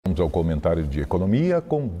Vamos ao comentário de economia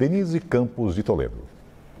com Denise Campos de Toledo.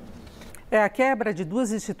 A quebra de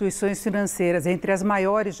duas instituições financeiras, entre as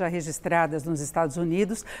maiores já registradas nos Estados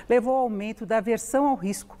Unidos, levou ao aumento da aversão ao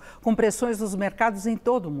risco, com pressões nos mercados em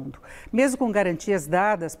todo o mundo. Mesmo com garantias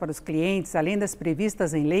dadas para os clientes, além das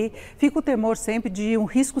previstas em lei, fica o temor sempre de um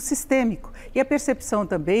risco sistêmico e a percepção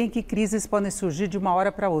também que crises podem surgir de uma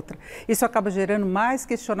hora para outra. Isso acaba gerando mais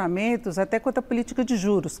questionamentos até quanto à política de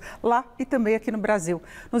juros, lá e também aqui no Brasil.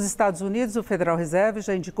 Nos Estados Unidos, o Federal Reserve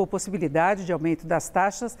já indicou possibilidade de aumento das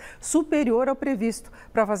taxas superior ao previsto,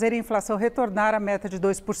 para fazer a inflação retornar à meta de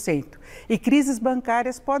 2%. E crises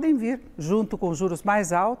bancárias podem vir, junto com juros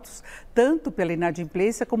mais altos, tanto pela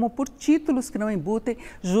inadimplência como por títulos que não embutem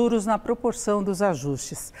juros na proporção dos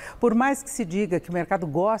ajustes. Por mais que se diga que o mercado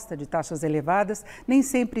gosta de taxas elevadas, nem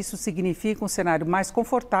sempre isso significa um cenário mais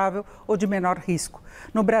confortável ou de menor risco.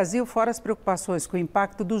 No Brasil, fora as preocupações com o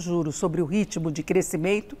impacto dos juros sobre o ritmo de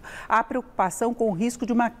crescimento, há preocupação com o risco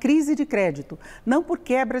de uma crise de crédito, não por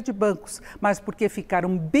quebra de bancos, mas porque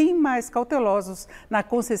ficaram bem mais cautelosos na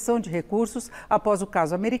concessão de recursos após o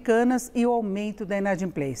caso Americanas e o aumento da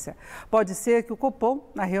inadimplência. Pode ser que o Copom,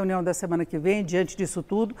 na reunião da semana que vem, diante disso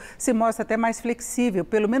tudo, se mostre até mais flexível,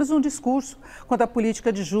 pelo menos um discurso quanto à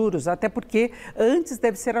política de juros, até porque antes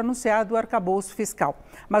deve ser anunciado o arcabouço fiscal.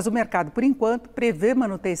 Mas o mercado, por enquanto, prevê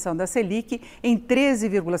manutenção da Selic em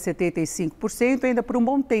 13,75% ainda por um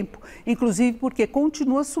bom tempo, inclusive porque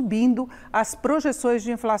continua subindo as projeções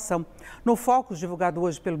de inflação. No Focus, divulgado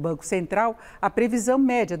hoje pelo Banco Central, a previsão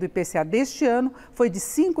média do IPCA deste ano foi de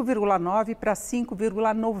 5,9% para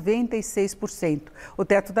 5,96%. O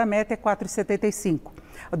teto da meta é 4,75%.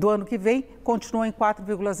 Do ano que vem, continua em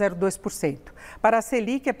 4,02%. Para a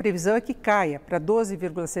Selic, a previsão é que caia para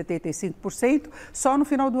 12,75% só no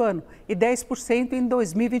final do ano e 10% em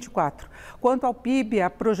 2024. Quanto ao PIB, a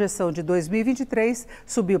projeção de 2023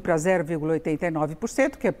 subiu para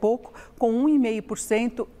 0,89%, que é pouco, com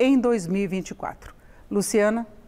 1,5% em 2024. Luciana.